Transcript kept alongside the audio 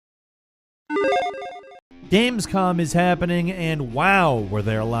Gamescom is happening, and wow, were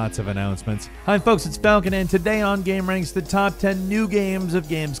there lots of announcements. Hi folks, it's Falcon, and today on Game Ranks, the top 10 new games of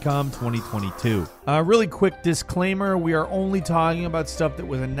Gamescom 2022. Really quick disclaimer, we are only talking about stuff that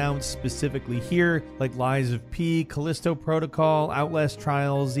was announced specifically here, like Lies of P, Callisto Protocol, Outlast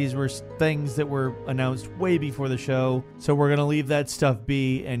Trials. These were things that were announced way before the show, so we're going to leave that stuff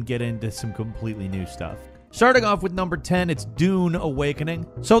be and get into some completely new stuff. Starting off with number 10, it's Dune Awakening.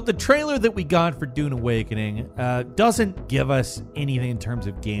 So the trailer that we got for Dune Awakening doesn't give us anything in terms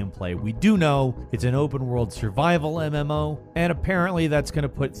of gameplay. We do know it's an open world survival MMO, and apparently that's going to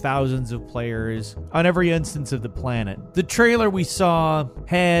put thousands of players on every instance of the planet. The trailer we saw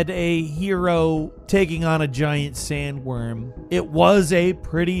had a hero taking on a giant sandworm. It was a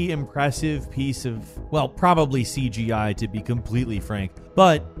pretty impressive piece of, well, probably CGI to be completely frank.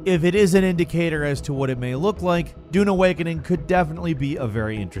 But if it is an indicator as to what it may look like, Dune Awakening could definitely be a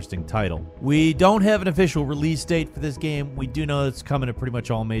very interesting title. We don't have an official release date for this game. We do know it's coming to pretty much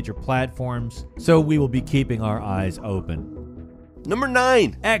all major platforms, so we will be keeping our eyes open. Number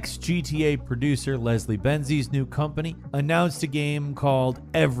 9. Ex-GTA producer Leslie Benzies' new company announced a game called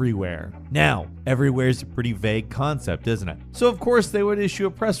Everywhere. Now, Everywhere is a pretty vague concept, isn't it? So of course they would issue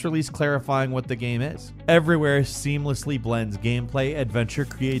a press release clarifying what the game is. Everywhere seamlessly blends gameplay, adventure,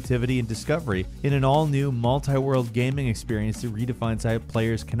 creativity, and discovery in an all-new multi-world gaming experience that redefines how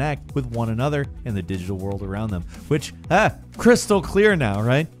players connect with one another and the digital world around them. Which, crystal clear now,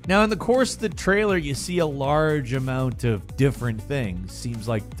 right? Now, in the course of the trailer, you see a large amount of different things. Seems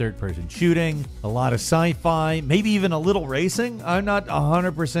like third-person shooting, a lot of sci-fi, maybe even a little racing. I'm not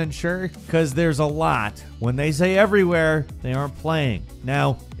 100% sure, because there's a lot. When they say everywhere, they aren't playing.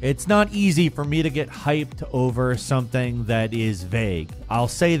 Now, it's not easy for me to get hyped over something that is vague. I'll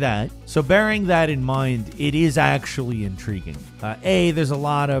say that. So bearing that in mind, it is actually intriguing. There's a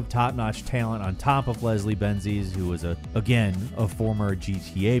lot of top-notch talent on top of Leslie Benzies, who was, again, a former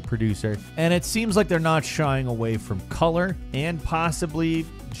GTA producer. And it seems like they're not shying away from color and possibly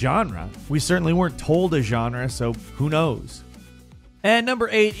genre. We certainly weren't told a genre, so who knows? And number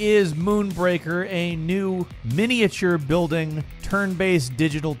 8 is Moonbreaker, a new miniature building, turn-based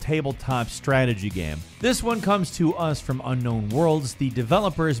digital tabletop strategy game. This one comes to us from Unknown Worlds, the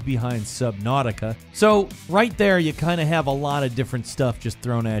developers behind Subnautica. So right there, you kind of have a lot of different stuff just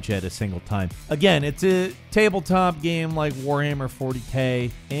thrown at you at a single time. Again, it's a tabletop game like Warhammer 40k,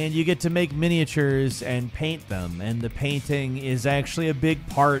 and you get to make miniatures and paint them, and the painting is actually a big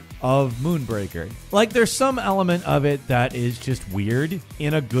part of Moonbreaker. Like, there's some element of it that is just weird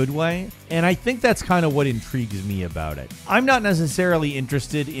in a good way, and I think that's kind of what intrigues me about it. I'm not necessarily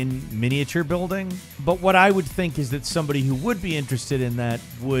interested in miniature building, but what I would think is that somebody who would be interested in that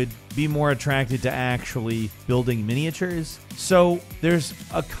would be more attracted to actually building miniatures. So there's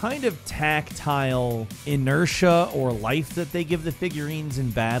a kind of tactile inertia or life that they give the figurines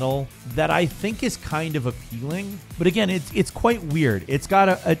in battle that I think is kind of appealing. But again, it's quite weird. It's got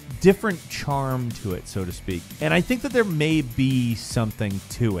a different charm to it, so to speak. And I think that there may be something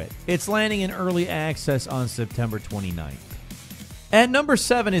to it. It's landing in early access on September 29th. At number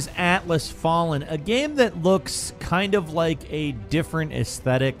 7 is Atlas Fallen, a game that looks kind of like a different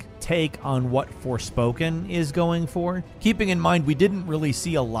aesthetic take on what Forspoken is going for. Keeping in mind, we didn't really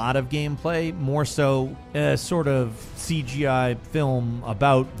see a lot of gameplay, more so a sort of CGI film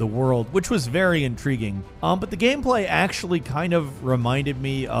about the world, which was very intriguing. But the gameplay actually kind of reminded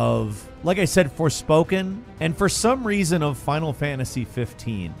me of, like I said, Forspoken, and for some reason of Final Fantasy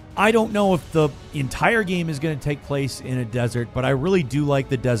 15. I don't know if the entire game is going to take place in a desert, but I really do like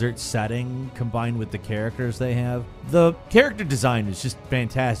the desert setting combined with the characters they have. The character design is just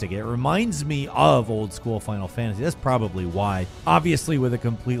fantastic. It reminds me of old school Final Fantasy. That's probably why. Obviously with a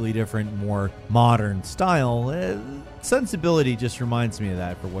completely different, more modern style. Sensibility just reminds me of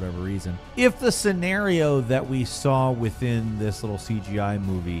that for whatever reason. If the scenario that we saw within this little CGI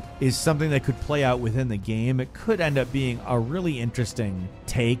movie is something that could play out within the game, it could end up being a really interesting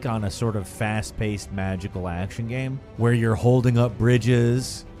take on a sort of fast-paced magical action game where you're holding up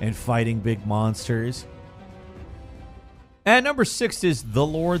bridges and fighting big monsters. At number 6 is The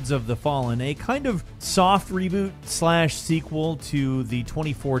Lords of the Fallen, a kind of soft reboot / sequel to the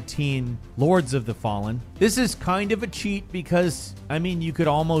 2014 Lords of the Fallen. This is kind of a cheat because, I mean, you could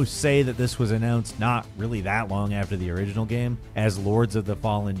almost say that this was announced not really that long after the original game as Lords of the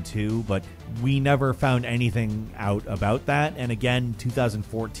Fallen 2, but we never found anything out about that. And again,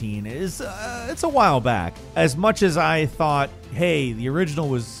 2014 is it's a while back. As much as I thought, hey, the original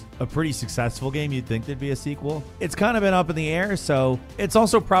was a pretty successful game, you'd think there'd be a sequel. It's kind of been up in the air, so it's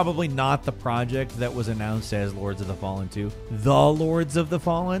also probably not the project that was announced as Lords of the Fallen 2. The Lords of the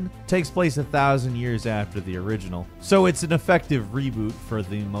Fallen takes place 1,000 years after the original, so it's an effective reboot for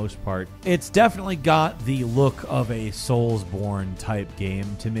the most part. It's definitely got the look of a Soulsborne type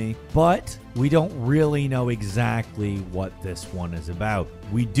game to me, but we don't really know exactly what this one is about.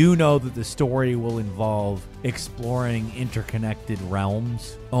 We do know that the story will involve exploring interconnected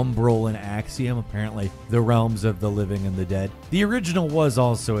realms, Umbral and Axiom, apparently the realms of the living and the dead. The original was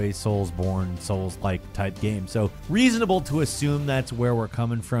also a Soulsborne, Souls-like type game, so reasonable to assume that's where we're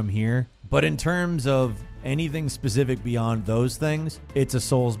coming from here. But in terms of anything specific beyond those things, it's a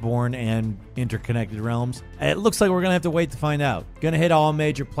Soulsborne and interconnected realms. It looks like we're going to have to wait to find out. Going to hit all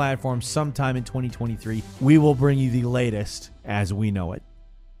major platforms sometime in 2023. We will bring you the latest as we know it.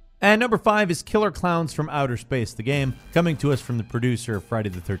 And number 5 is Killer Clowns from Outer Space, the game, coming to us from the producer of Friday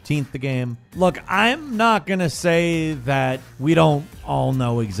the 13th, the game. Look, I'm not going to say that we don't all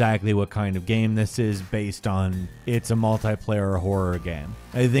know exactly what kind of game this is based on it's a multiplayer horror game.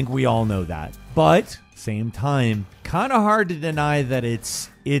 I think we all know that. But same time, kind of hard to deny that it's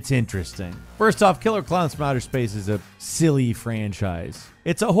interesting. First off, Killer Clowns from Outer Space is a silly franchise.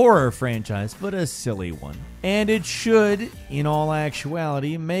 It's a horror franchise, but a silly one. And it should, in all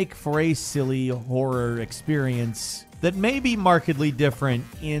actuality, make for a silly horror experience that may be markedly different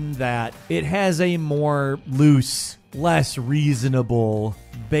in that it has a more loose, less reasonable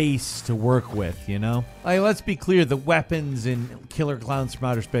base to work with, you know? Like, let's be clear, the weapons in Killer Clowns from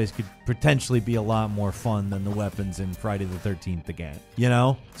Outer Space could potentially be a lot more fun than the weapons in Friday the 13th again, you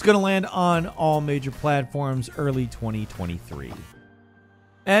know? It's going to land on all major platforms early 2023.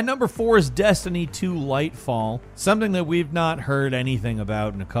 And number 4 is Destiny 2 Lightfall, something that we've not heard anything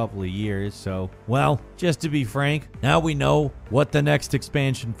about in a couple of years. So, well, just to be frank, now we know what the next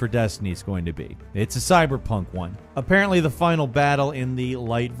expansion for Destiny is going to be. It's a cyberpunk one. Apparently the final battle in the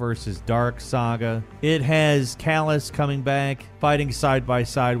Light versus Dark saga. It has Callus coming back, fighting side by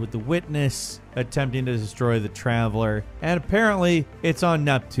side with the Witness, attempting to destroy the Traveler, and apparently it's on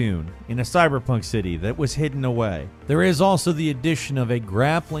Neptune, in a cyberpunk city that was hidden away. There is also the addition of a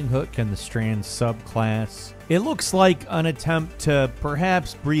grappling hook and the Strand subclass. It looks like an attempt to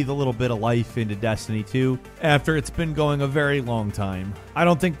perhaps breathe a little bit of life into Destiny 2 after it's been going a very long time. I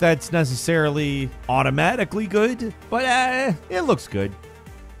don't think that's necessarily automatically good, but it looks good.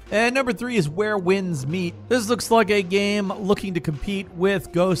 And number 3 is Where Winds Meet. This looks like a game looking to compete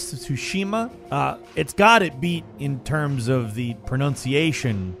with Ghost of Tsushima. It's got it beat in terms of the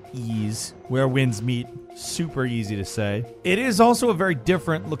pronunciation ease. Where Winds Meet, super easy to say. It is also a very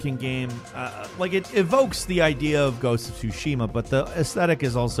different looking game. Like, it evokes the idea of Ghost of Tsushima, but the aesthetic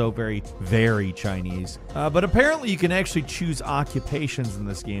is also very, very Chinese. But apparently you can actually choose occupations in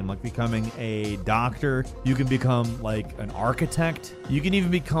this game, like becoming a doctor. You can become like an architect. You can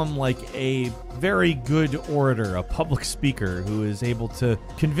even become like a very good orator, a public speaker who is able to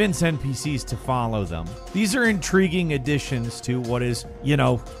convince NPCs to follow them. These are intriguing additions to what is, you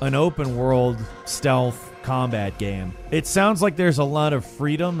know, an open world stealth combat game. It sounds like there's a lot of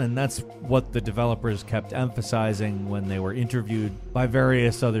freedom, and that's what the developers kept emphasizing when they were interviewed by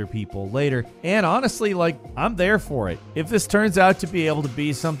various other people later. And honestly, like, I'm there for it. If this turns out to be able to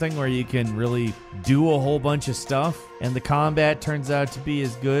be something where you can really do a whole bunch of stuff, and the combat turns out to be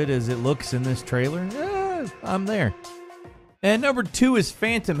as good as it looks in this trailer, I'm there. And number 2 is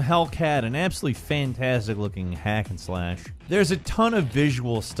Phantom Hellcat, an absolutely fantastic looking hack and slash. There's a ton of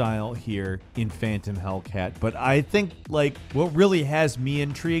visual style here in Phantom Hellcat, but I think like what really has me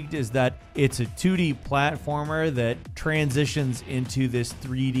intrigued is that it's a 2D platformer that transitions into this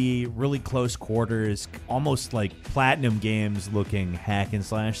 3D, really close quarters, almost like Platinum Games looking hack and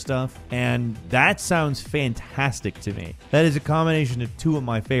slash stuff. And that sounds fantastic to me. That is a combination of 2 of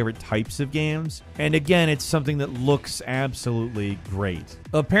my favorite types of games. And again, it's something that looks absolutely great.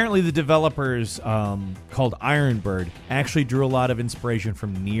 Apparently the developers called Ironbird actually drew a lot of inspiration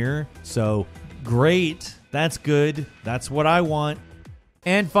from Nier. So great. That's good. That's what I want.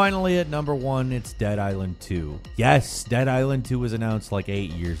 And finally, at number 1, it's Dead Island 2. Yes, Dead Island 2 was announced like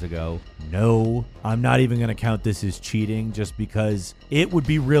 8 years ago. No, I'm not even going to count this as cheating just because it would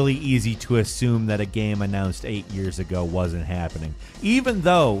be really easy to assume that a game announced 8 years ago wasn't happening. Even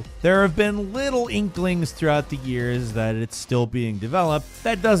though there have been little inklings throughout the years that it's still being developed,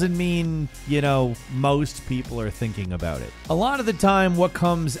 that doesn't mean, you know, most people are thinking about it. A lot of the time, what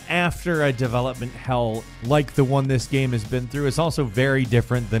comes after a development hell like the one this game has been through is also very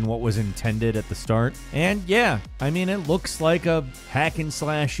different than what was intended at the start. And yeah, I mean, it looks like a hack and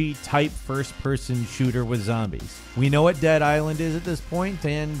slashy type first-person shooter with zombies. We know what Dead Island is at this point,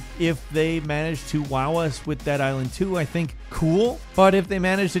 and if they manage to wow us with Dead Island 2, I think cool. But if they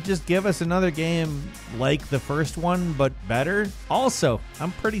manage to just give us another game like the first one, but better, also,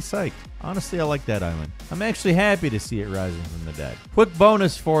 I'm pretty psyched. Honestly, I like Dead Island. I'm actually happy to see it rising from the dead. Quick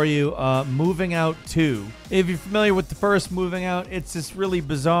bonus for you, Moving Out 2. If you're familiar with the first Moving Out, it's this really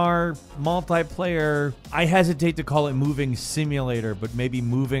bizarre multiplayer, I hesitate to call it moving simulator, but maybe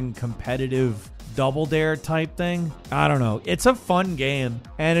moving competitive Double Dare type thing. I don't know. It's a fun game,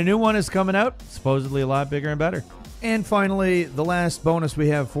 and a new one is coming out, supposedly a lot bigger and better. And finally, the last bonus we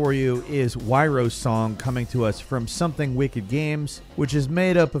have for you is Wyro's song coming to us from Something Wicked Games, which is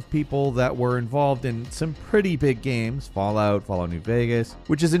made up of people that were involved in some pretty big games, Fallout New Vegas,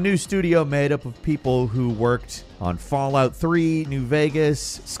 which is a new studio made up of people who worked on Fallout 3, New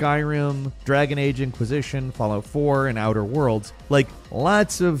Vegas, Skyrim, Dragon Age Inquisition, Fallout 4, and Outer Worlds. Like,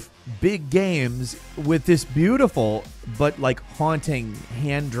 lots of big games with this beautiful but like haunting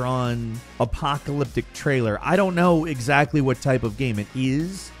hand-drawn apocalyptic trailer. I don't know exactly what type of game it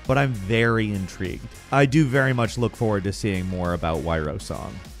is, but I'm very intrigued. I do very much look forward to seeing more about Wyro's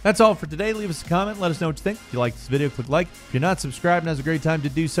song. That's all for today. Leave us a comment. Let us know what you think. If you like this video, click like. If you're not subscribed, now's a great time to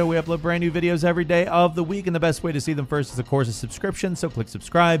do so. We upload brand new videos every day of the week, and the best way to see them first is, of course, a subscription, so click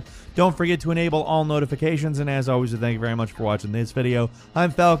subscribe. Don't forget to enable all notifications, and as always, thank you very much for watching this video.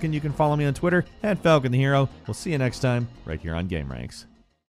 I'm Falcon. You can follow me on Twitter, @FalconTheHero. We'll see you next time, right here on Game Ranks.